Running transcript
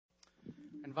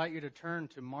invite you to turn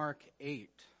to Mark 8.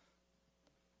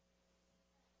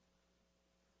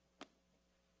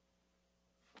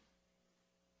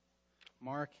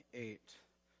 Mark 8.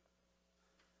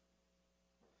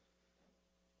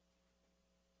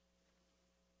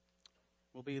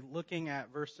 We'll be looking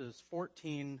at verses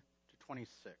 14 to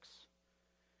 26.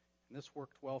 And this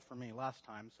worked well for me last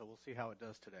time, so we'll see how it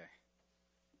does today.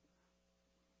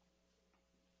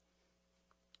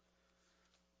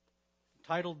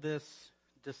 Titled this,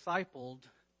 Discipled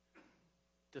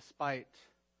Despite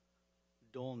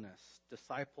Dullness.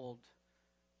 Discipled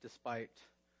Despite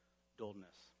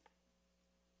Dullness.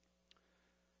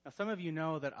 Now, some of you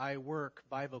know that I work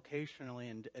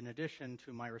bivocationally in addition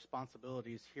to my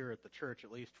responsibilities here at the church,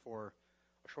 at least for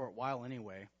a short while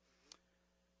anyway.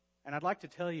 And I'd like to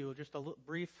tell you just a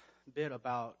brief bit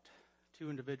about two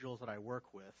individuals that I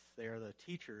work with. They are the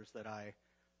teachers that I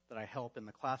help in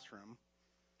the classroom.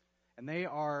 And they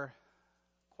are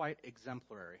quite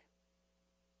exemplary.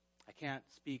 I can't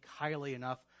speak highly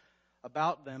enough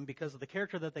about them because of the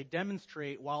character that they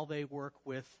demonstrate while they work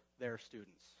with their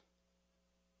students.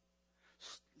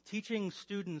 Teaching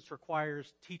students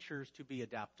requires teachers to be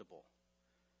adaptable.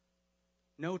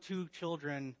 No two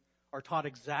children are taught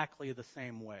exactly the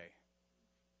same way.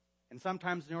 And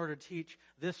sometimes in order to teach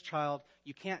this child,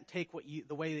 you can't take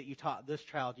the way that you taught this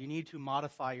child. You need to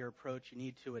modify your approach. You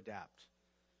need to adapt.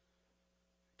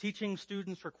 Teaching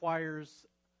students requires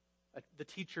the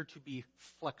teacher to be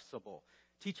flexible.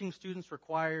 Teaching students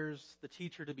requires the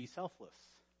teacher to be selfless.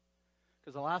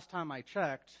 Because the last time I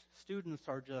checked, students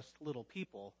are just little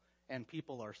people, and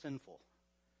people are sinful.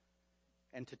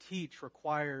 And to teach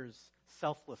requires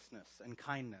selflessness and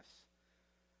kindness.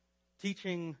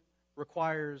 Teaching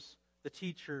requires the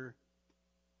teacher,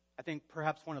 I think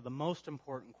perhaps one of the most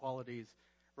important qualities,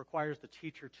 requires the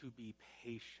teacher to be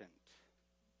patient.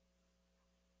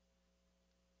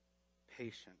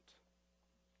 Patient.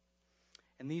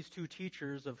 And these two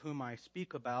teachers of whom I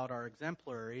speak about are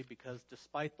exemplary because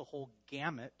despite the whole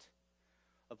gamut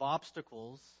of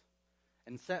obstacles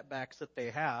and setbacks that they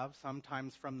have,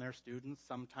 sometimes from their students,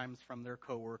 sometimes from their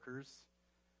coworkers,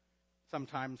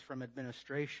 sometimes from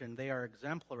administration, they are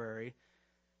exemplary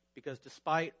because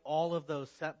despite all of those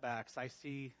setbacks, I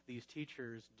see these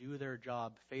teachers do their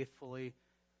job faithfully,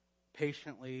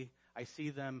 patiently. I see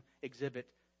them exhibit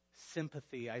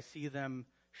sympathy. I see them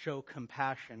show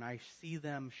compassion. I see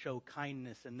them show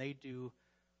kindness, and they do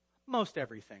most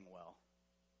everything well.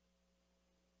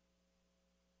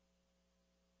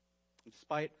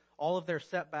 Despite all of their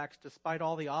setbacks, despite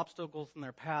all the obstacles in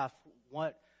their path,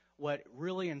 what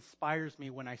really inspires me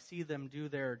when I see them do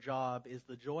their job is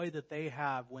the joy that they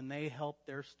have when they help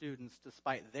their students,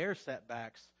 despite their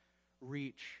setbacks,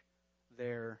 reach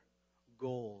their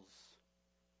goals.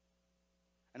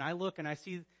 And I look and I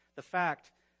see the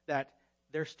fact that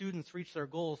their students reach their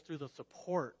goals through the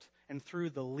support and through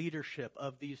the leadership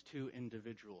of these two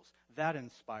individuals. That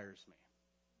inspires me.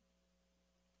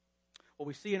 What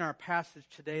we see in our passage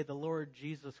today, the Lord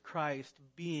Jesus Christ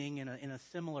being in a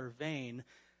similar vein,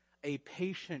 a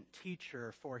patient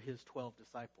teacher for his 12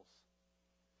 disciples.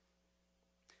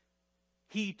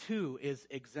 He too is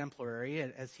exemplary,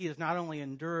 as he has not only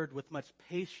endured with much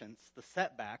patience the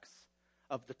setbacks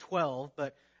of the 12,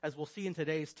 but as we'll see in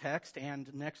today's text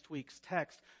and next week's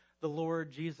text, the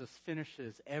Lord Jesus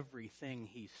finishes everything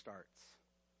he starts.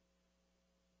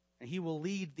 And he will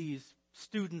lead these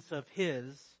students of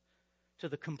his to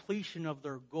the completion of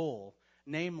their goal,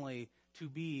 namely to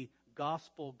be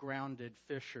gospel-grounded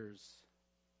fishers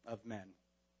of men.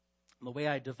 And the way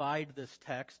I divide this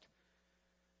text,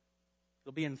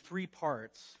 it'll be in three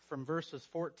parts. From verses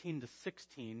 14 to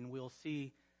 16, we'll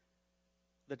see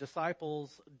the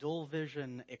disciples' dull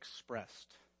vision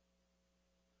expressed.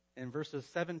 In verses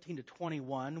 17 to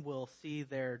 21, we'll see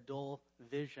their dull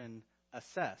vision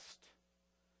assessed.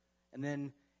 And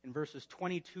then in verses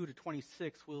 22 to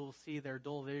 26, we'll see their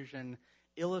dull vision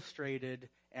illustrated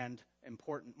and,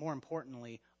 more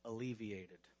importantly,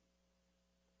 alleviated.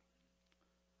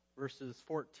 Verses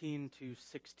 14 to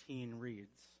 16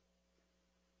 reads,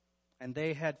 "And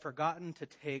they had forgotten to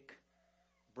take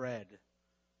bread,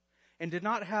 and did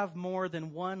not have more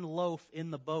than one loaf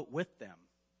in the boat with them.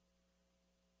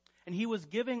 And he was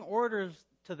giving orders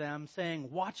to them, saying,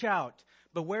 'Watch out,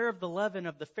 beware of the leaven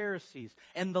of the Pharisees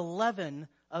and the leaven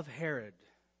of Herod.'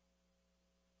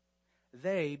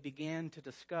 They began to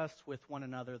discuss with one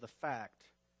another the fact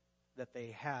that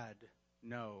they had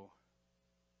no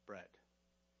bread."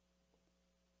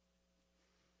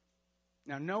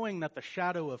 Now, knowing that the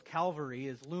shadow of Calvary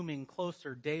is looming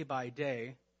closer day by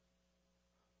day,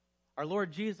 Our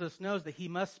Lord Jesus knows that he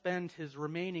must spend his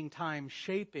remaining time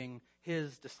shaping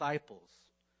his disciples.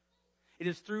 It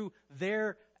is through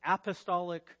their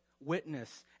apostolic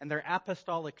witness and their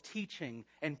apostolic teaching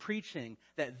and preaching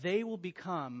that they will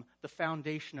become the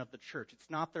foundation of the church. It's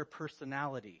not their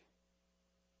personality.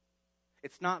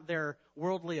 It's not their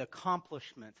worldly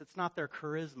accomplishments. It's not their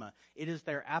charisma. It is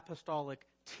their apostolic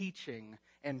teaching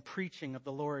and preaching of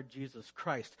the Lord Jesus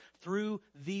Christ. Through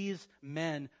these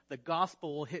men, the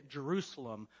gospel will hit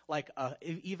Jerusalem like an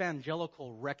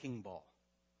evangelical wrecking ball.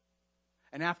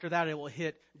 And after that, it will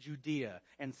hit Judea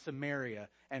and Samaria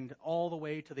and all the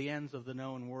way to the ends of the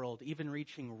known world, even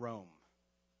reaching Rome.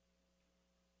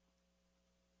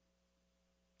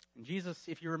 And Jesus,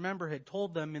 if you remember, had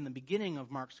told them in the beginning of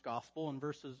Mark's gospel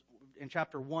in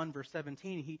chapter 1, verse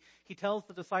 17, he tells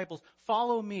the disciples,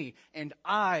 "Follow me, and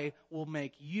I will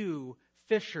make you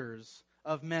fishers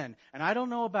of men." And I don't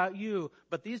know about you,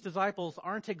 but these disciples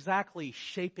aren't exactly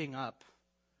shaping up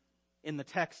in the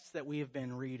texts that we have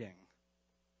been reading.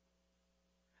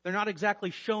 They're not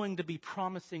exactly showing to be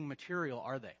promising material,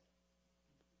 are they?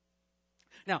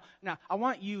 Now, I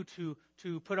want you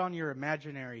to put on your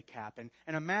imaginary cap and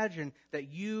imagine that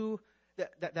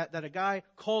that a guy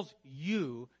calls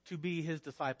you to be his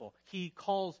disciple. He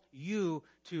calls you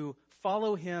to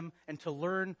follow him and to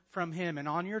learn from him. And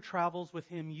on your travels with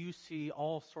him, you see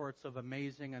all sorts of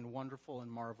amazing and wonderful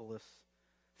and marvelous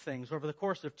things. Over the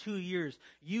course of 2 years,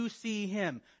 you see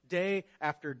him day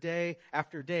after day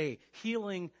after day,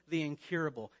 healing the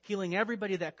incurable, healing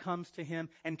everybody that comes to him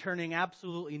and turning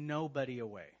absolutely nobody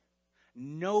away.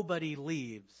 Nobody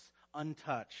leaves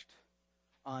untouched,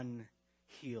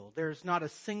 unhealed. There's not a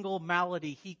single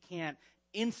malady he can't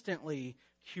instantly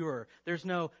cure. There's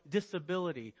no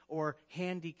disability or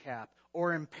handicap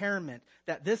or impairment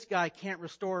that this guy can't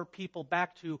restore people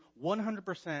back to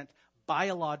 100%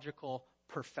 biological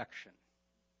perfection.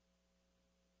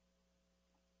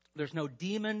 There's no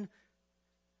demon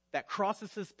that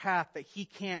crosses his path that he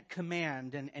can't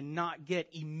command and not get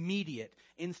immediate,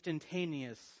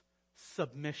 instantaneous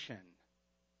submission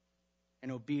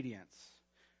and obedience.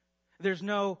 There's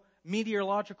no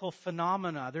meteorological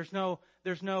phenomena. There's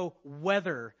no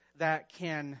weather that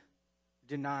can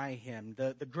deny him.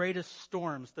 The greatest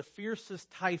storms, the fiercest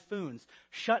typhoons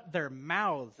shut their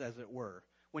mouths, as it were,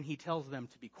 when he tells them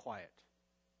to be quiet.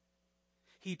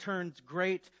 He turns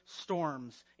great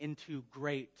storms into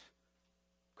great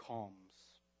calms.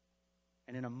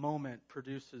 And in a moment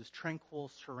produces tranquil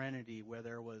serenity where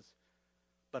there was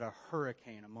but a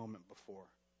hurricane a moment before.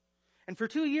 And for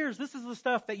 2 years, this is the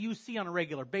stuff that you see on a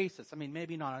regular basis. I mean,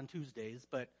 maybe not on Tuesdays,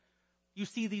 but you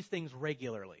see these things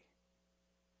regularly.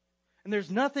 And there's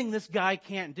nothing this guy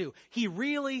can't do. He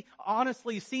really,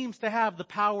 honestly seems to have the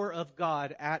power of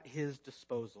God at his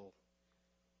disposal.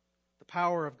 The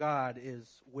power of God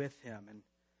is with him.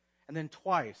 And then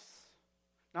twice,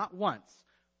 not once,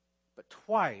 but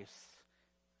twice,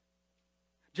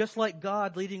 just like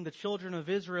God leading the children of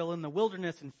Israel in the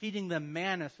wilderness and feeding them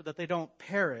manna so that they don't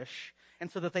perish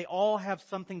and so that they all have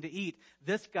something to eat,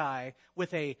 this guy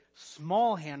with a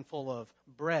small handful of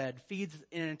bread feeds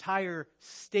an entire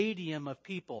stadium of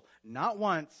people, not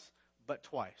once, but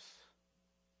twice.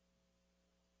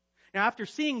 Now, after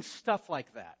seeing stuff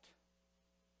like that,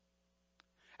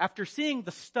 after seeing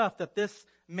the stuff that this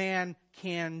man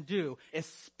can do,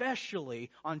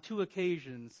 especially on 2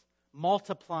 occasions,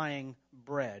 multiplying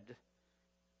bread,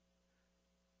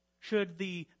 should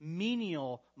the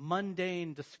menial,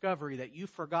 mundane discovery that you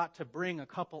forgot to bring a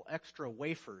couple extra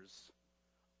wafers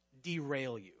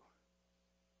derail you?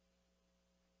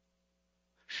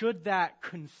 Should that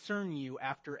concern you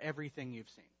after everything you've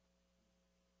seen?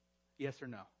 Yes or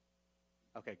no?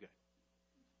 Okay, good.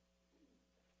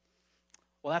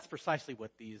 Well, that's precisely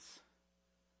what these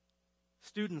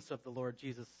students of the Lord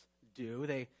Jesus do.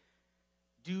 They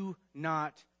do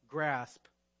not grasp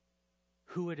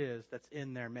who it is that's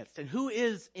in their midst. And who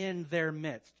is in their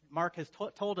midst? Mark has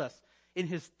told us in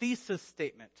his thesis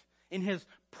statement, in his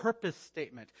purpose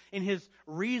statement, in his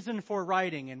reason for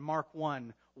writing in Mark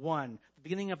 1:1, the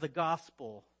beginning of the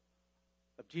gospel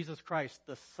of Jesus Christ,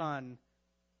 the Son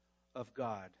of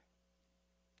God.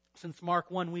 Since Mark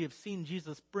 1, we have seen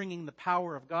Jesus bringing the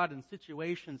power of God in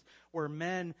situations where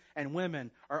men and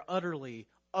women are utterly,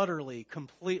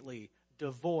 completely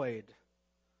devoid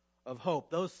of hope.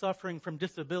 Those suffering from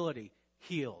disability,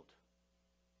 healed.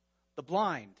 The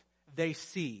blind, they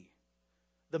see.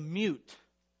 The mute,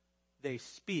 they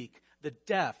speak. The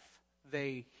deaf,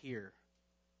 they hear.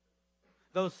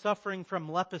 Those suffering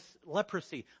from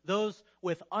leprosy, those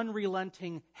with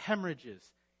unrelenting hemorrhages,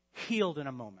 healed in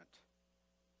a moment.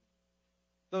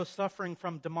 those suffering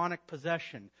from demonic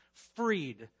possession,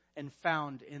 freed and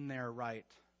found in their right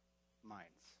minds.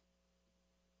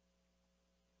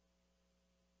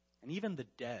 And even the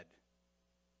dead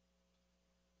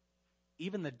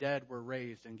were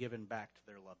raised and given back to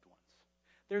their loved ones.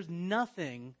 There's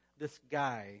nothing this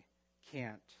guy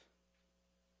can't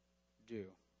do.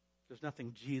 There's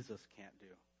nothing Jesus can't do.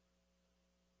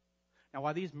 Now,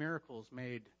 while these miracles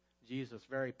made Jesus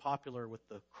very popular with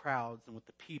the crowds and with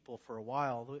the people for a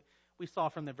while, we saw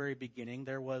from the very beginning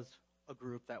there was a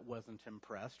group that wasn't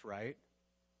impressed, right?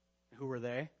 Who were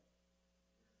they?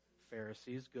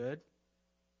 Pharisees, good.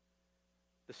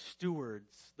 The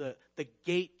stewards, the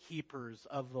gatekeepers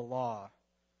of the law.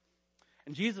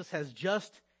 And Jesus has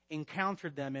just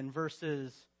encountered them in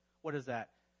verses,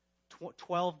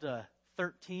 12 to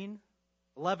 13,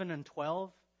 11 and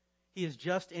 12. He has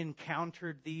just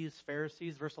encountered these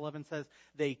Pharisees. Verse 11 says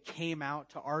they came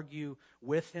out to argue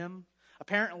with him.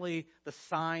 Apparently, the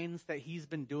signs that he's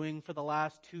been doing for the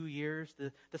last 2 years,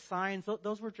 the signs,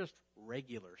 those were just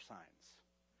regular signs.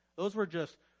 Those were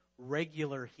just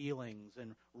regular healings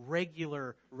and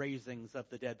regular raisings of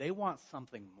the dead. They want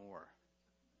something more.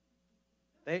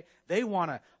 They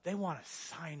want a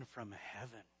sign from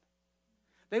heaven.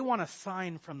 They want a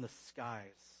sign from the skies.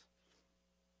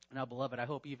 Now, beloved, I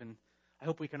hope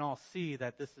we can all see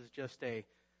that this is just a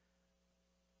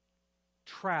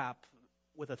trap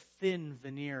with a thin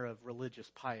veneer of religious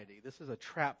piety. This is a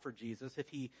trap for Jesus. If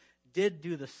he did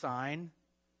do the sign,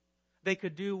 they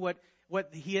could do what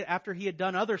after he had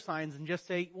done other signs and just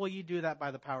say, well, you do that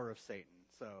by the power of Satan.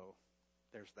 So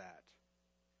there's that.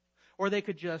 Or they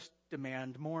could just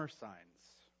demand more signs.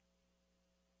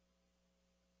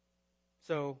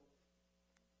 So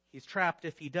he's trapped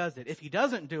if he does it. If he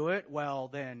doesn't do it, well,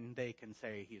 then they can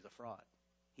say he's a fraud.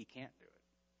 He can't do it.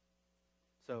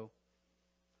 So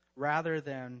rather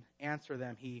than answer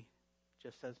them, he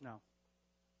just says no.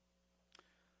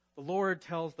 The Lord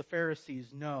tells the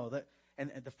Pharisees no.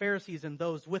 And the Pharisees and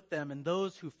those with them and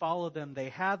those who followed them, they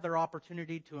had their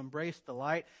opportunity to embrace the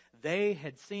light. They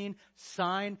had seen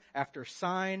sign after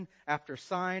sign after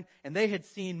sign, and they had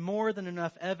seen more than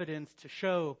enough evidence to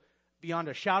show beyond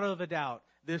a shadow of a doubt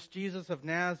this Jesus of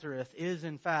Nazareth is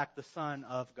in fact the Son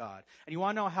of God. And you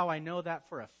want to know how I know that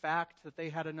for a fact, that they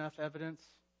had enough evidence?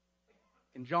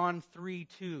 In John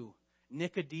 3:2,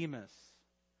 Nicodemus,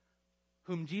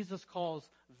 whom Jesus calls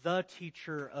the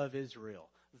teacher of Israel,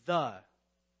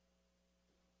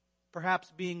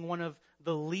 perhaps being one of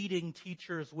the leading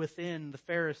teachers within the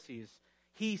Pharisees,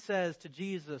 he says to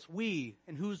Jesus, we,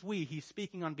 and who's we? He's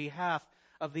speaking on behalf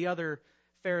of the other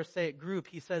Pharisaic group.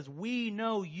 He says, we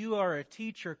know you are a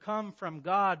teacher come from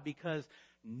God because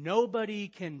nobody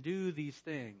can do these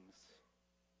things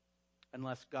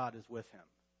unless God is with him.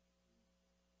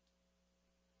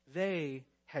 They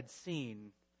had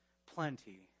seen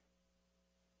plenty,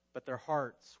 but their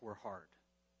hearts were hard.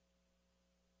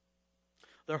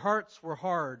 Their hearts were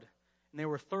hard, and they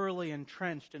were thoroughly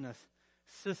entrenched in a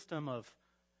system of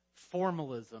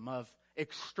formalism, of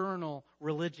external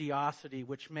religiosity,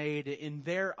 which made, in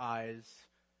their eyes,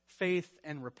 faith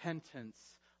and repentance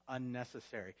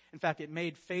unnecessary. In fact, it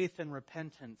made faith and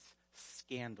repentance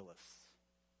scandalous,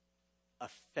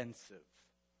 offensive.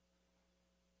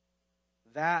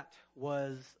 That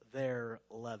was their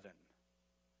leaven.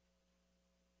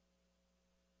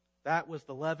 That was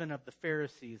the leaven of the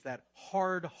Pharisees, that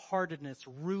hard-heartedness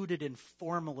rooted in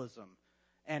formalism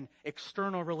and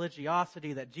external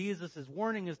religiosity that Jesus is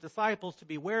warning his disciples to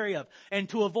be wary of and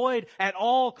to avoid at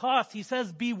all costs. He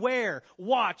says, beware,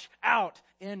 watch out,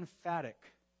 emphatic.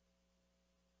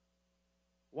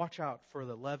 Watch out for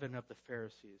the leaven of the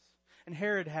Pharisees. And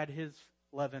Herod had his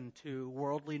leaven too,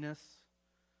 worldliness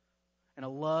and a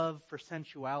love for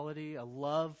sensuality, a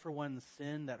love for one's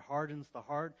sin that hardens the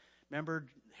heart. Remember,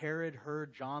 Herod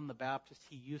heard John the Baptist.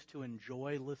 He used to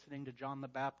enjoy listening to John the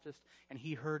Baptist, and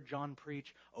he heard John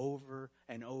preach over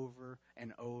and over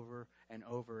and over and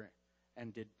over.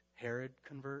 And did Herod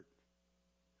convert?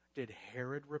 Did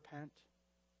Herod repent?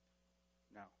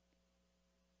 No.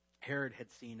 Herod had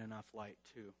seen enough light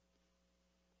too.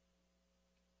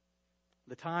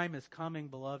 The time is coming,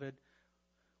 beloved,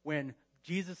 when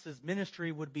Jesus'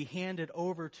 ministry would be handed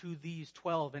over to these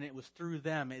 12, and it was through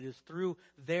them. It is through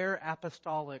their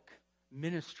apostolic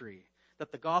ministry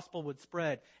that the gospel would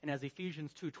spread. And as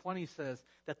Ephesians 2:20 says,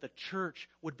 that the church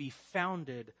would be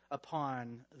founded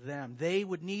upon them. They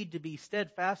would need to be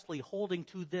steadfastly holding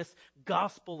to this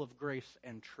gospel of grace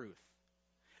and truth.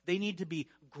 They need to be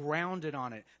grounded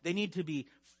on it. They need to be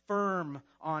firm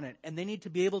on it. And they need to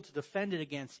be able to defend it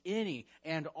against any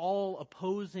and all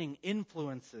opposing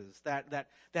influences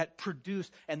that produce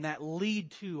and that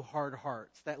lead to hard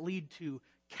hearts, that lead to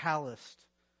calloused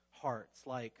hearts,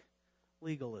 like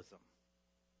legalism,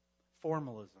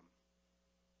 formalism,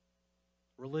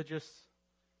 religious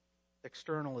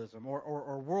externalism,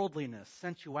 or worldliness,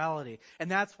 sensuality. And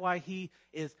that's why he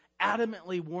is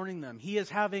adamantly warning them. He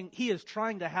is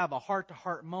trying to have a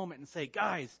heart-to-heart moment and say,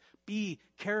 guys, be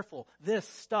careful. This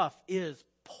stuff is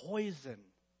poison.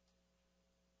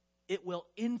 It will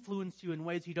influence you in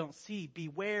ways you don't see.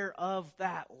 Beware of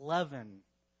that leaven.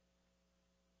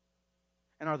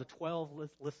 And are the 12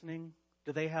 listening?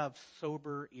 Do they have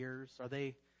sober ears? Are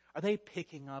they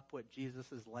picking up what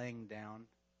Jesus is laying down?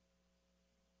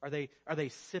 Are they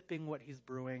sipping what he's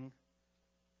brewing?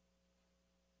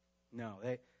 No.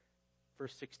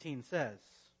 Verse 16 says,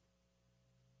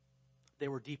 they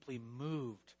were deeply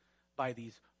moved by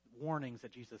these warnings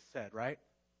that Jesus said, right?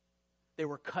 They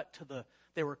were cut to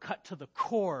the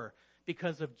core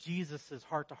because of Jesus'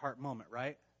 heart-to-heart moment,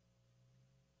 right?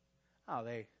 Oh,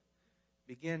 they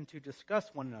begin to discuss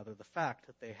one another the fact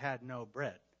that they had no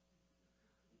bread.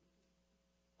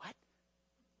 What?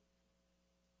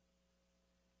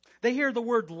 They hear the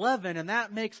word leaven, and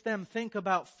that makes them think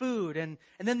about food. And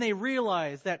then they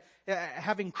realize that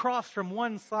having crossed from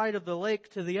one side of the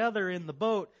lake to the other in the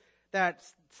boat, that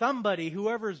somebody,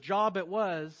 whoever's job it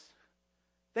was,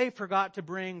 they forgot to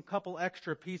bring a couple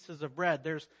extra pieces of bread.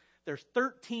 There's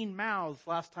 13 mouths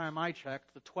last time I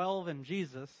checked, the 12 and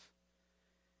Jesus.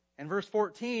 And verse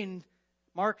 14,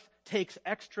 Mark takes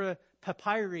extra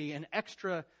papyri and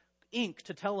extra ink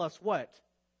to tell us what?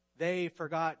 They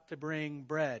forgot to bring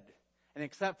bread. And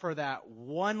except for that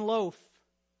one loaf,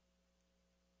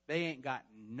 they ain't got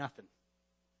nothing.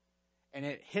 And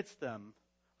it hits them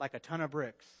like a ton of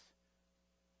bricks.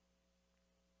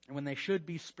 And when they should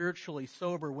be spiritually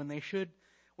sober, when they should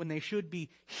be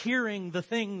hearing the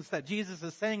things that Jesus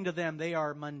is saying to them, they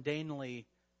are mundanely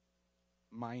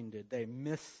minded. They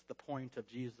miss the point of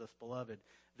Jesus, beloved.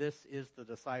 This is the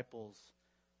disciples'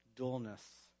 dullness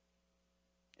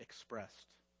expressed.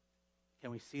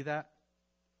 Can we see that?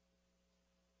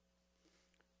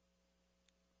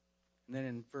 And then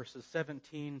in verses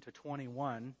 17 to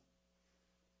 21,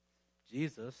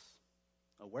 Jesus,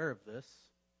 aware of this,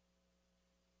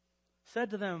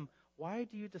 said to them, "Why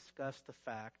do you discuss the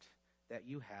fact that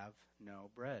you have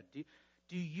no bread?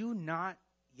 Do you not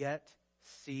yet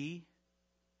see?"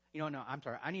 No, I'm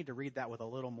sorry. I need to read that with a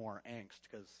little more angst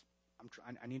because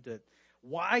I need to.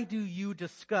 Why do you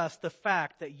discuss the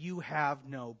fact that you have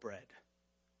no bread?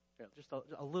 Just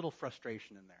a little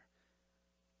frustration in there.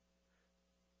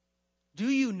 Do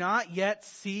you not yet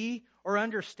see or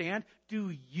understand?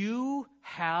 Do you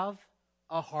have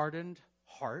a hardened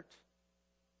heart?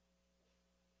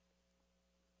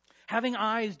 Having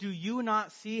eyes, do you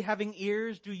not see? Having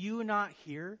ears, do you not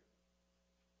hear?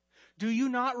 Do you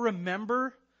not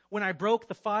remember when I broke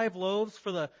the 5 loaves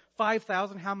for the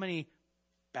 5,000, how many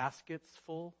baskets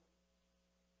full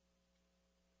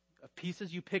of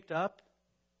pieces you picked up?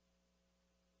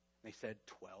 They said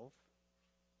 12.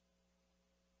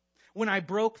 When I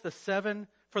broke the 7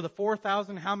 for the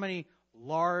 4,000, how many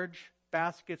large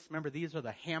baskets? Remember, these are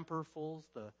the hamperfuls,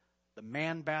 the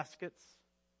man baskets,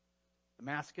 the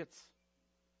maskets.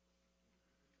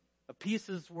 The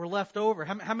pieces were left over.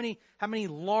 How many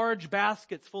large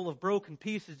baskets full of broken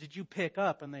pieces did you pick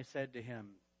up? And they said to him,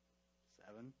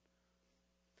 7.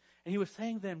 And he was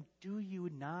saying to them, do you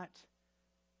not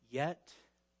yet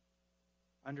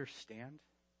understand?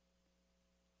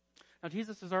 Now,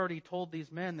 Jesus has already told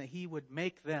these men that he would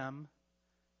make them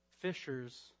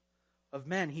fishers of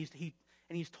men.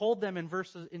 He's told them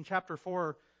in chapter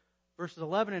 4, verses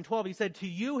 11 and 12, he said, to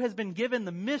you has been given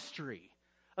the mystery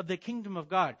of the kingdom of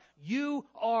God. You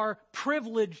are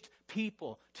privileged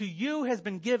people. To you has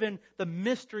been given the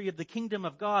mystery of the kingdom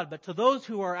of God, but to those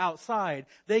who are outside,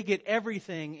 they get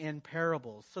everything in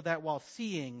parables, so that while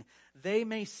seeing, they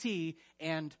may see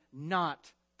and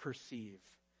not perceive.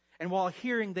 And while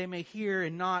hearing, they may hear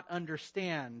and not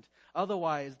understand.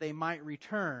 Otherwise, they might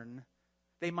return,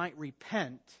 they might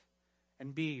repent,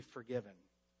 and be forgiven.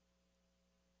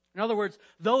 In other words,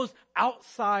 those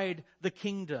outside the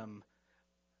kingdom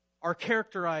are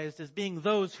characterized as being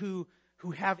those who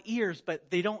have ears,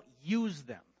 but they don't use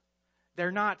them.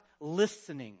 They're not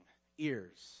listening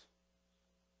ears.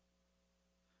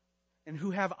 And who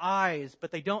have eyes,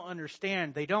 but they don't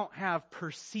understand. They don't have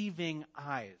perceiving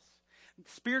eyes.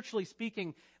 Spiritually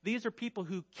speaking, these are people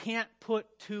who can't put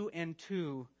 2 and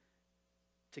 2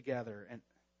 together.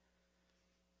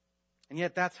 And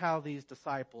yet that's how these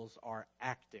disciples are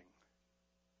acting.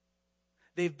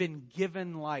 They've been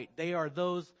given light. They are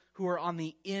those who are on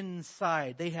the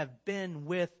inside. They have been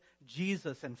with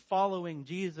Jesus and following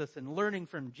Jesus and learning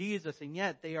from Jesus, and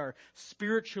yet they are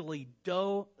spiritually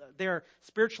dull. They are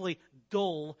spiritually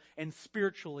dull and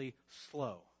spiritually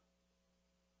slow.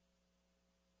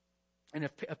 And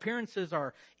if appearances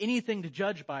are anything to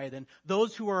judge by, then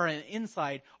those who are on the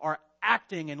inside are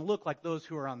acting and look like those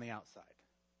who are on the outside.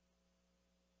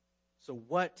 So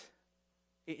what,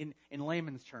 in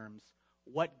layman's terms,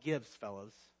 what gives,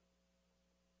 fellas?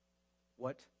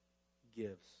 What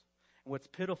gives? And what's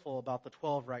pitiful about the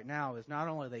 12 right now is not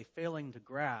only are they failing to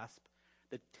grasp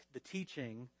the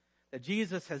teaching that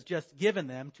Jesus has just given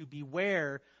them to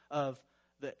beware of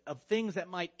things that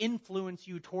might influence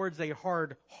you towards a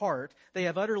hard heart, they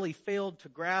have utterly failed to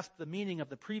grasp the meaning of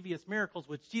the previous miracles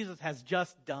which Jesus has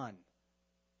just done.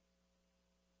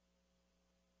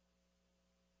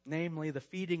 Namely, the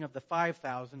feeding of the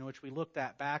 5,000, which we looked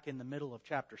at back in the middle of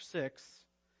chapter 6,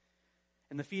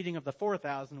 and the feeding of the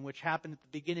 4,000, which happened at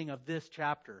the beginning of this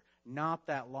chapter, not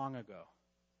that long ago.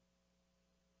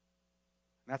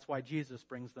 And that's why Jesus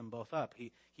brings them both up.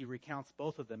 He recounts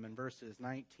both of them in verses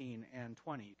 19 and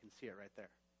 20. You can see it right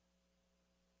there.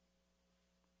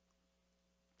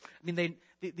 I mean,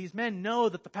 these men know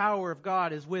that the power of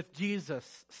God is with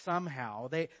Jesus somehow.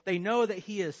 They know that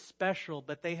he is special,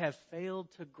 but they have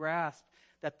failed to grasp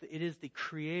that it is the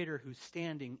Creator who's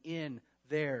standing in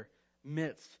their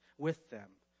midst with them.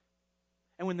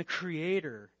 And when the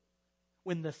Creator,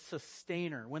 when the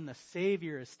Sustainer, when the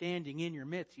Savior is standing in your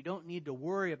midst, you don't need to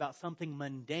worry about something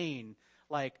mundane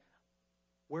like,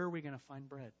 where are we going to find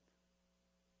bread?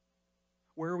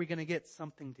 Where are we going to get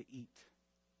something to eat?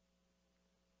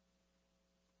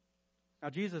 Now,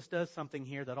 Jesus does something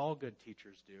here that all good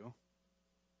teachers do.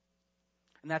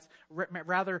 And that's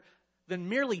rather than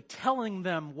merely telling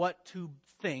them what to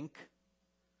think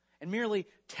and merely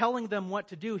telling them what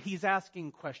to do, he's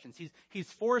asking questions.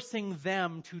 He's forcing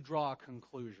them to draw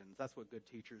conclusions. That's what good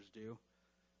teachers do.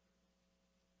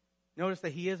 Notice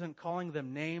that he isn't calling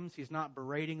them names. He's not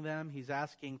berating them. He's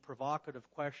asking provocative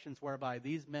questions whereby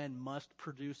these men must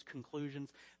produce conclusions.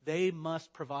 They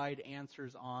must provide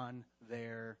answers on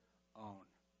their own.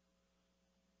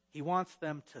 He wants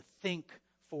them to think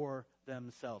for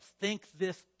themselves. Think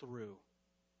this through.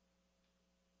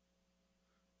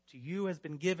 To you has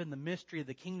been given the mystery of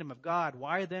the kingdom of God.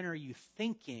 Why then are you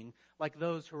thinking like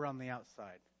those who are on the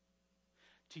outside?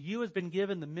 To you has been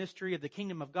given the mystery of the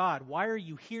kingdom of God. Why are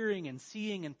you hearing and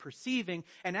seeing and perceiving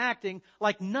and acting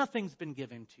like nothing's been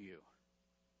given to you?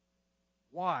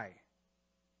 Why?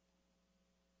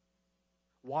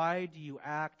 Why do you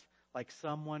act like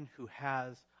someone who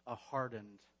has a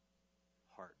hardened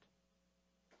heart?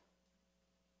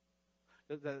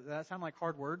 Does that sound like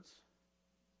hard words?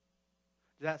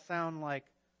 Does that sound like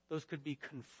those could be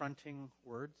confronting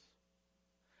words?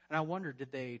 And I wonder,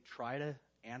 did they try to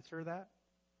answer that?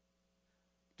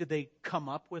 Did they come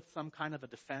up with some kind of a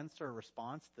defense or a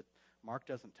response that Mark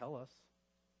doesn't tell us?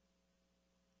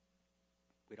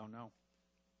 We don't know.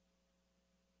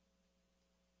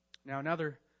 Now,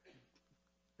 another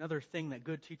thing that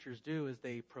good teachers do is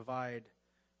they provide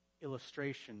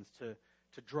illustrations to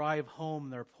drive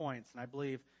home their points. And I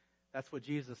believe that's what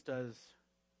Jesus does.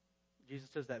 Jesus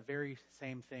does that very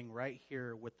same thing right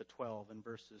here with the 12 in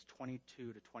verses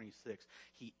 22 to 26.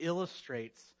 He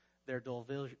illustrates their dull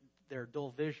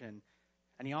vision,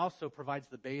 and he also provides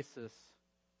the basis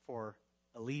for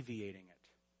alleviating it.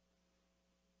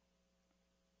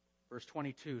 Verse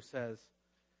 22 says,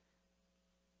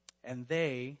 "And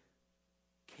they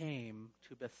came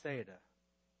to Bethsaida.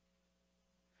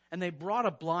 And they brought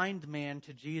a blind man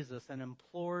to Jesus and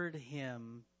implored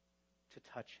him to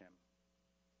touch him.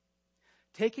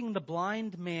 Taking the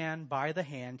blind man by the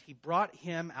hand, he brought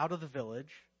him out of the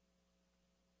village.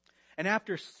 And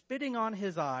after spitting on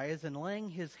his eyes and laying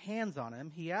his hands on him,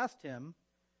 he asked him,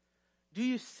 'Do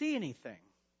you see anything?'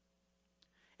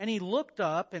 And he looked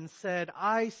up and said,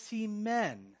 'I see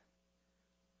men,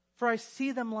 for I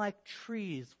see them like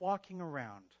trees walking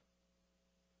around.'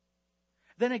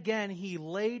 Then again he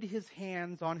laid his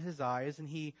hands on his eyes, and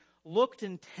he looked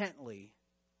intently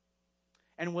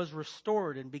and was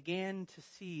restored and began to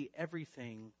see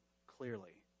everything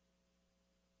clearly.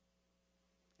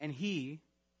 And he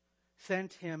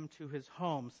sent him to his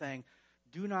home, saying,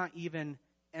 'Do not even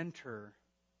enter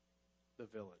the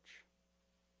village.'"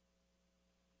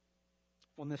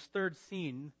 Well, in this third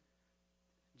scene,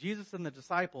 Jesus and the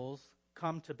disciples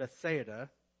come to Bethsaida,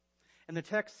 and the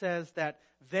text says that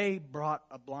they brought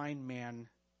a blind man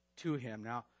to him.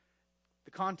 Now,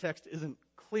 the context isn't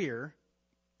clear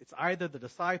It's either the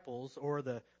disciples or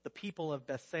the people of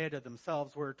Bethsaida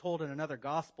themselves. We're told in another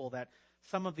gospel that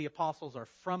some of the apostles are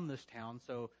from this town,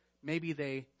 so maybe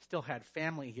they still had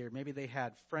family here. Maybe they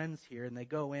had friends here, and they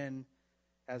go in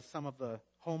as some of the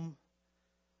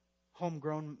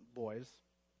homegrown boys.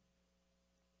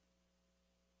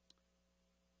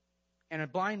 And a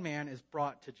blind man is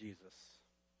brought to Jesus.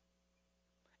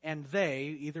 And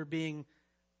they, either being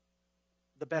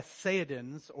the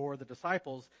Bethsaidans or the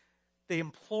disciples, they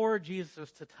implore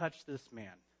Jesus to touch this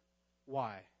man.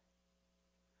 Why?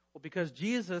 Well, because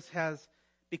Jesus has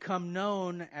become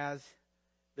known as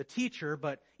the teacher,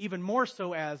 but even more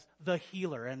so as the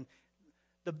healer. And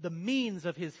the means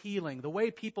of his healing, the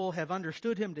way people have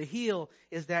understood him to heal,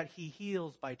 is that he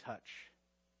heals by touch.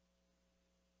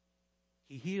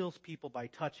 He heals people by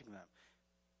touching them.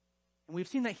 And we've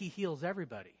seen that he heals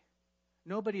everybody.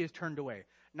 Nobody is turned away.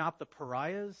 Not the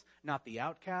pariahs, not the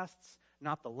outcasts,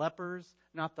 not the lepers,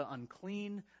 not the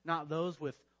unclean, not those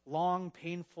with long,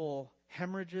 painful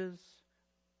hemorrhages.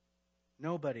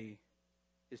 Nobody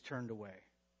is turned away.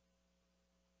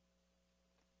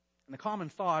 And the common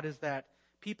thought is that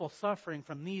people suffering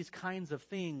from these kinds of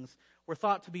things were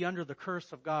thought to be under the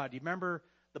curse of God. You remember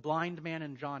the blind man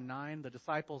in John 9? The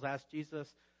disciples asked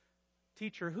Jesus,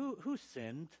 "Teacher, who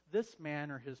sinned, this man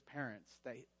or his parents,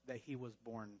 that he was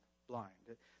born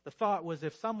blind?" The thought was,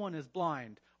 if someone is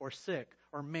blind or sick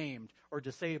or maimed or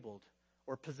disabled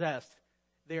or possessed,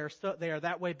 they are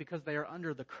that way because they are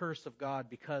under the curse of God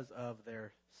because of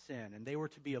their sin, and they were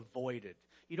to be avoided.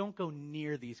 You don't go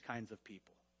near these kinds of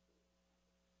people.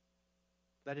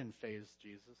 That didn't faze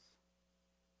Jesus.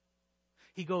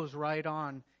 He goes right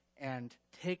on and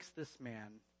takes this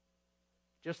man,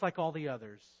 just like all the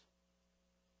others,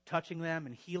 touching them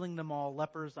and healing them all,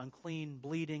 lepers, unclean,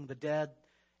 bleeding, the dead,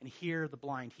 and here the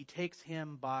blind. He takes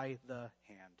him by the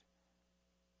hand.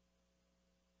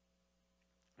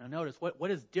 Now notice,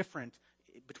 what is different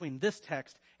between this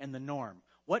text and the norm?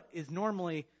 What is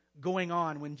normally going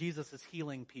on when Jesus is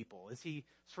healing people? Is he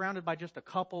surrounded by just a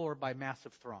couple or by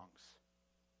massive throngs?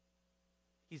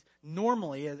 He's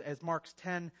normally, as Mark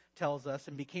 10 tells us,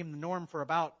 and became the norm for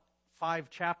about 5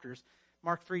 chapters,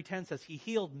 Mark 3:10 says, he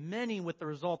healed many with the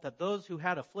result that those who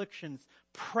had afflictions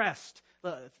pressed.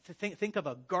 Think of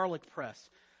a garlic press.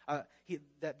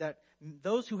 That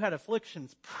those who had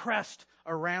afflictions pressed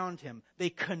around him. They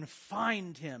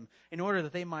confined him in order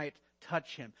that they might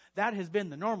touch him. That has been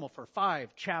the normal for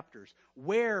 5 chapters.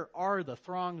 Where are the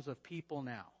throngs of people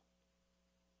now?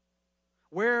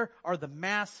 Where are the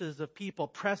masses of people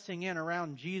pressing in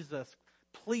around Jesus,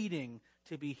 pleading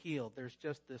to be healed? There's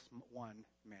just this one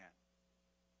man.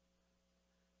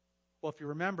 Well, if you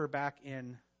remember back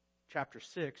in chapter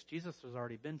 6, Jesus has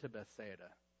already been to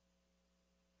Bethsaida.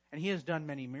 And he has done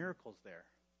many miracles there.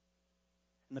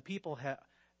 And the people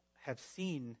have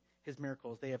seen his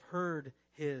miracles. They have heard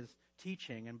his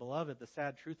teaching. And beloved, the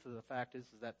sad truth of the fact is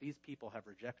that these people have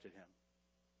rejected him.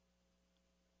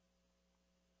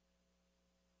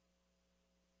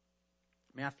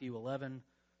 Matthew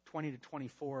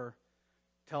 11:20-24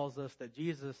 tells us that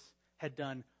Jesus had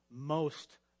done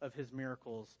most of his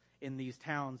miracles in these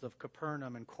towns of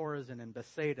Capernaum and Chorazin and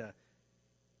Bethsaida.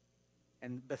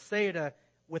 And Bethsaida,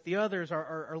 with the others,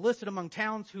 are listed among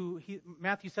towns who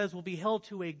Matthew says will be held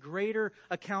to a greater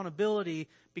accountability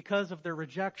because of their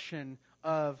rejection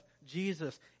of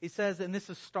Jesus. He says, and this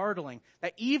is startling,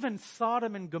 that even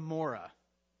Sodom and Gomorrah,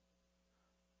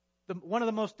 one of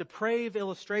the most depraved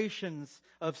illustrations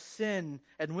of sin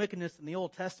and wickedness in the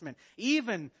Old Testament,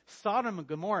 even Sodom and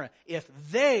Gomorrah, if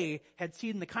they had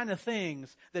seen the kind of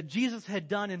things that Jesus had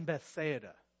done in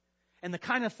Bethsaida, and the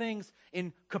kind of things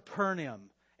in Capernaum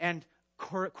and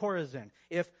Chorazin,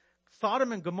 if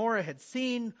Sodom and Gomorrah had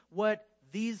seen what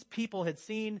these people had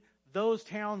seen, those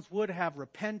towns would have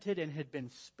repented and had been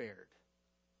spared.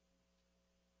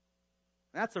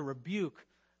 That's a rebuke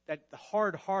that the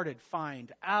hard-hearted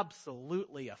find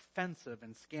absolutely offensive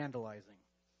and scandalizing.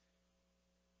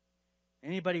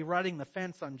 Anybody riding the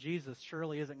fence on Jesus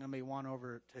surely isn't going to be won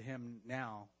over to him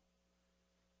now.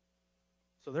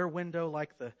 So their window,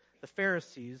 like the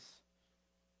Pharisees,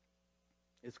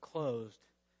 is closed.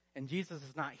 And Jesus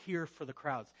is not here for the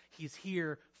crowds. He's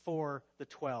here for the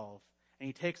 12. And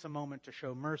he takes a moment to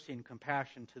show mercy and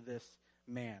compassion to this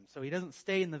man. So he doesn't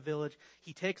stay in the village.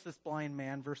 He takes this blind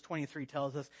man. Verse 23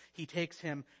 tells us he takes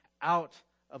him out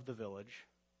of the village.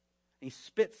 And he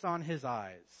spits on his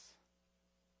eyes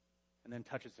and then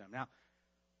touches him. Now,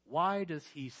 why does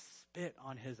he spit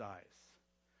on his eyes?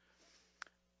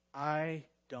 I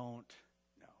don't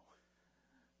know.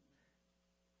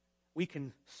 We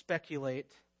can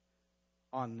speculate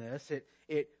on this.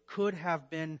 It could have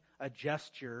been a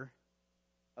gesture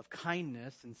of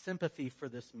kindness and sympathy for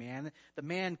this man. The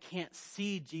man can't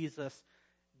see Jesus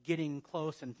getting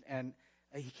close, and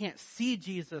he can't see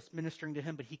Jesus ministering to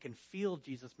him, but he can feel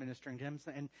Jesus ministering to him.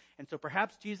 And so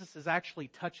perhaps Jesus is actually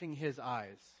touching his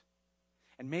eyes.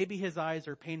 And maybe his eyes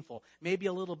are painful. Maybe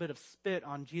a little bit of spit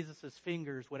on Jesus'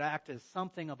 fingers would act as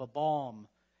something of a balm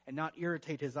and not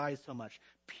irritate his eyes so much.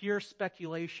 Pure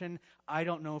speculation. I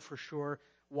don't know for sure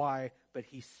why, but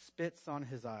he spits on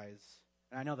his eyes.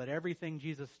 And I know that everything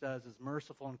Jesus does is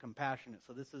merciful and compassionate.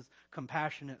 So this is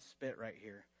compassionate spit right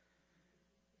here.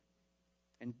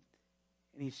 And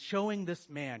he's showing this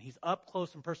man, he's up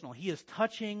close and personal. He is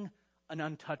touching an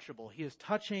untouchable. He is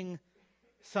touching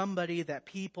somebody that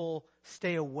people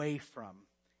stay away from.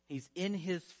 He's in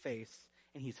his face,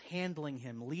 and he's handling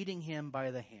him, leading him by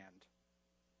the hand.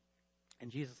 And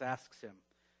Jesus asks him,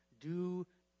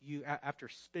 after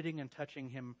spitting and touching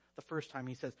him the first time,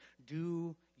 he says,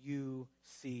 do you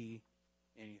see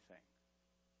anything?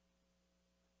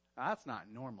 Now, that's not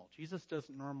normal. Jesus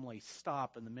doesn't normally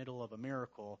stop in the middle of a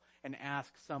miracle and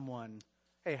ask someone,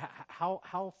 hey,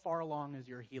 how far along is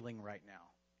your healing right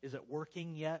now? Is it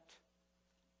working yet?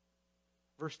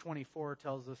 Verse 24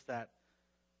 tells us that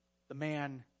the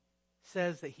man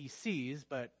says that he sees,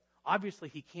 but obviously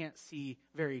he can't see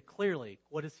very clearly.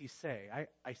 What does he say?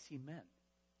 I see men.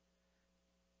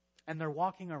 And they're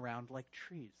walking around like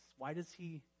trees. Why does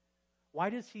he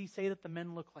say that the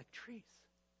men look like trees?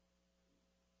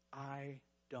 I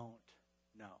don't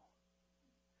know.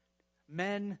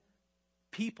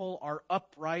 People are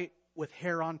upright with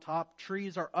hair on top.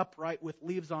 Trees are upright with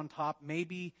leaves on top.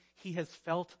 Maybe he has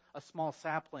felt a small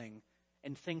sapling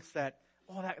and thinks that,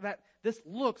 this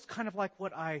looks kind of like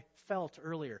what I felt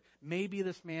earlier. Maybe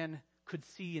this man could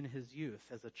see in his youth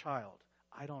as a child.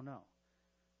 I don't know.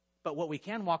 But what we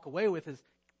can walk away with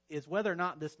is whether or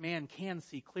not this man can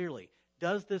see clearly.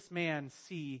 Does this man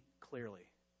see clearly?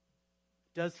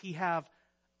 Does he have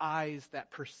eyes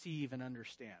that perceive and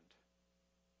understand?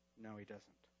 No, he doesn't.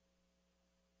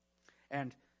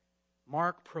 And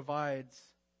Mark provides,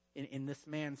 in this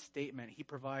man's statement, he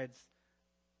provides,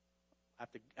 I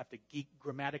have to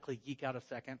grammatically geek out a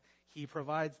second, he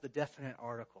provides the definite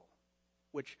article,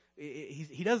 which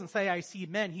he doesn't say, I see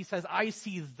men, he says, I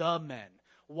see the men.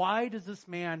 Why does this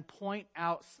man point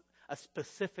out a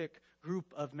specific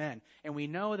group of men? And we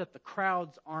know that the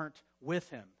crowds aren't with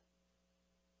him.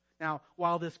 Now,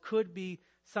 while this could be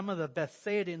some of the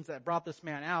Bethsaidans that brought this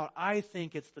man out, I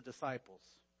think it's the disciples.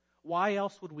 Why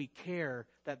else would we care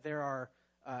that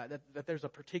there's a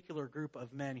particular group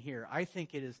of men here? I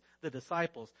think it is the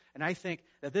disciples. And I think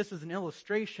that this is an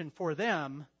illustration for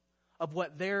them of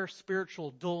what their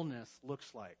spiritual dullness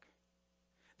looks like.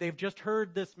 They've just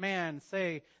heard this man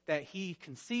say that he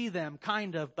can see them,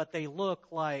 kind of, but they look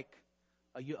like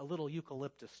a little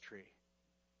eucalyptus tree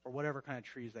or whatever kind of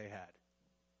trees they had.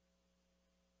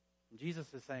 And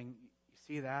Jesus is saying, you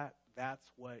see that? That's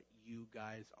what you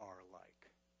guys are like.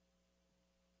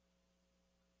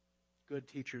 Good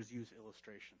teachers use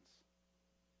illustrations.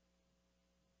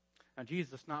 Now,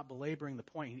 Jesus, not belaboring the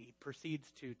point, he proceeds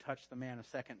to touch the man a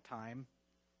second time.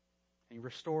 And he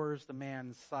restores the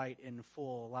man's sight in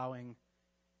full, allowing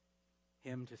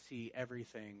him to see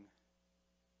everything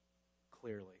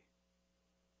clearly.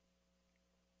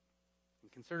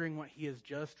 And considering what he has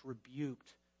just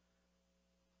rebuked,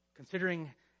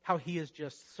 considering how he has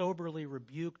just soberly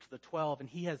rebuked the 12, and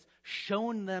he has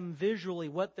shown them visually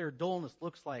what their dullness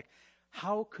looks like,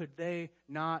 how could they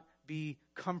not be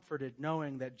comforted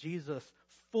knowing that Jesus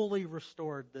fully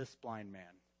restored this blind man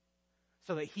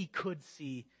so that he could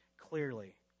see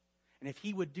clearly? And if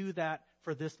he would do that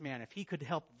for this man, if he could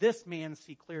help this man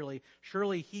see clearly,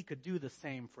 surely he could do the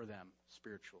same for them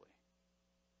spiritually.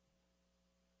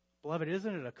 Beloved,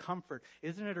 isn't it a comfort?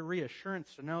 Isn't it a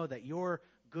reassurance to know that your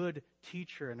good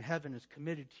teacher in heaven is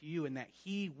committed to you and that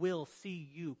he will see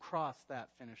you cross that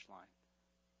finish line?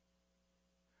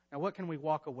 Now, what can we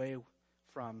walk away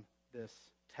from this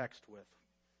text with?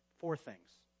 4 things.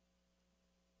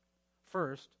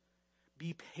 First,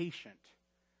 be patient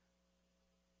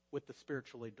with the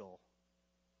spiritually dull.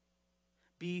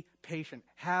 Be patient.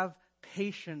 Have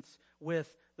patience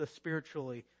with the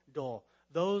spiritually dull.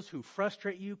 Those who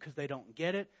frustrate you because they don't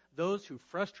get it, those who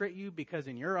frustrate you because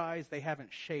in your eyes they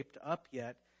haven't shaped up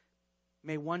yet,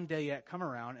 may one day yet come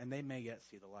around and they may yet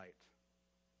see the light.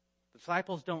 The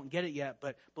disciples don't get it yet,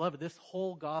 but beloved, this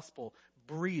whole gospel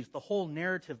breathes, the whole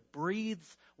narrative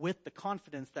breathes with the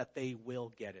confidence that they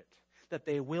will get it. that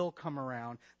they will come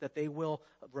around, that they will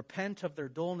repent of their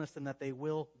dullness, and that they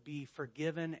will be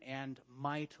forgiven and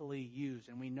mightily used.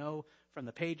 And we know from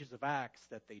the pages of Acts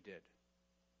that they did.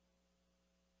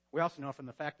 We also know from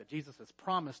the fact that Jesus has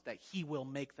promised that he will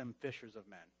make them fishers of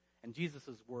men. And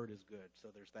Jesus' word is good, so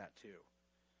there's that too.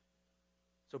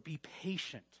 So be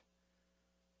patient.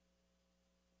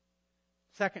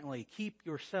 Secondly, keep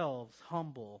yourselves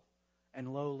humble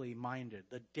and lowly minded.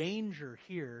 The danger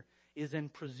here is in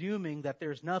presuming that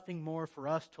there's nothing more for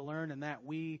us to learn and that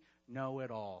we know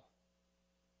it all.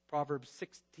 Proverbs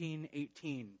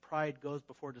 16:18, pride goes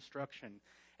before destruction,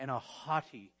 and a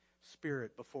haughty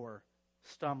spirit before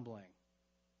stumbling.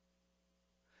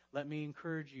 Let me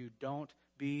encourage you, don't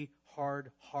be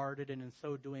hard-hearted, and in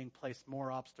so doing, place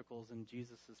more obstacles in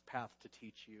Jesus' path to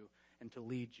teach you and to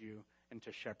lead you and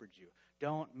to shepherd you.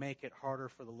 Don't make it harder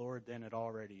for the Lord than it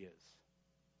already is.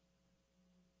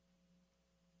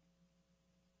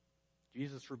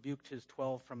 Jesus rebuked his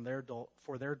 12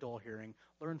 for their dull hearing.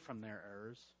 Learn from their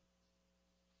errors.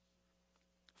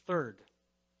 Third,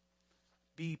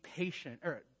 be patient,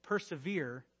 or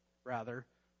persevere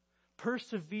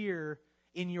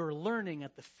in your learning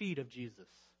at the feet of Jesus.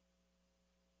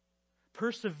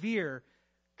 Persevere,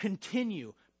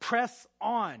 continue, press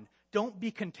on. Don't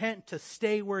be content to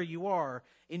stay where you are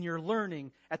in your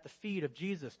learning at the feet of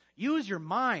Jesus. Use your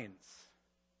minds.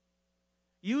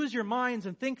 Use your minds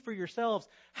and think for yourselves,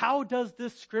 how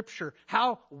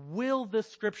will this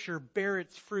scripture bear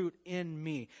its fruit in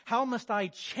me? How must I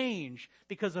change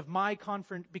because of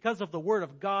the word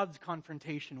of God's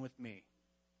confrontation with me?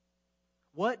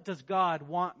 What does God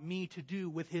want me to do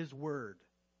with his word?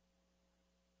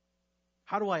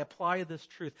 How do I apply this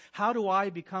truth? How do I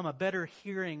become a better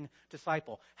hearing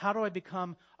disciple? How do I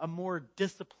become a more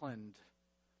disciplined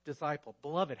disciple?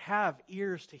 Beloved, have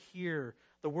ears to hear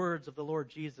the words of the Lord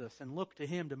Jesus and look to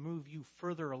him to move you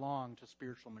further along to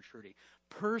spiritual maturity.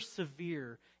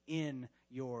 Persevere in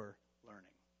your learning.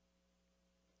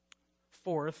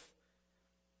 Fourth,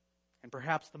 and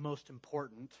perhaps the most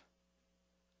important,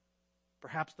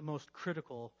 perhaps the most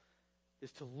critical,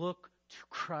 is to look to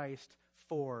Christ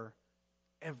for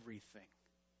everything.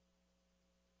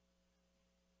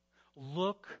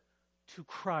 Look to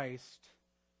Christ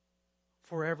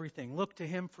for everything. Look to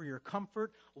him for your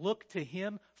comfort. Look to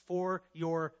him for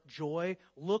your joy.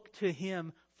 Look to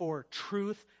him for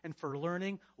truth and for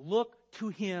learning. Look to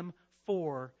him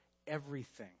for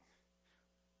everything.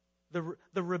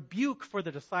 The rebuke for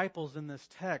the disciples in this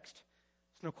text,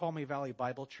 Snoqualmie Valley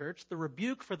Bible Church, the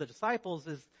rebuke for the disciples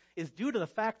is due to the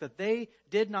fact that they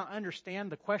did not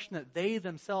understand the question that they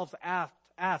themselves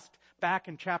asked back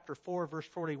in chapter 4, verse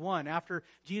 41, after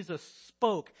Jesus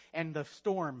spoke and the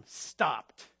storm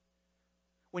stopped.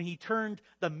 When he turned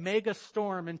the mega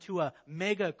storm into a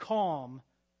mega calm,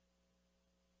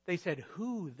 they said,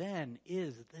 "Who then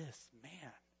is this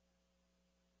man?"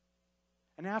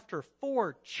 And after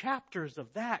 4 chapters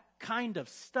of that kind of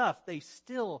stuff, they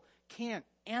still can't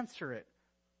answer it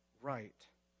right.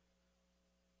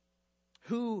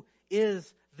 Who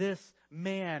is this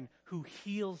man who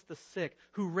heals the sick,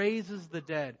 who raises the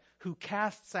dead, who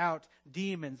casts out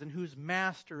demons, and who's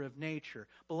master of nature?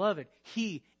 Beloved,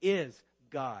 he is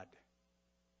God.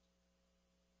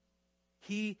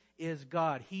 He is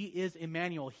God. He is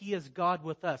Emmanuel. He is God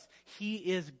with us. He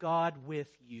is God with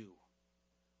you.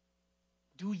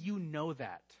 Do you know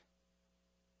that?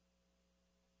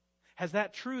 Has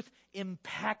that truth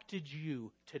impacted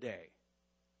you today?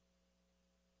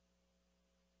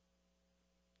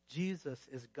 Jesus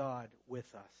is God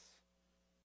with us.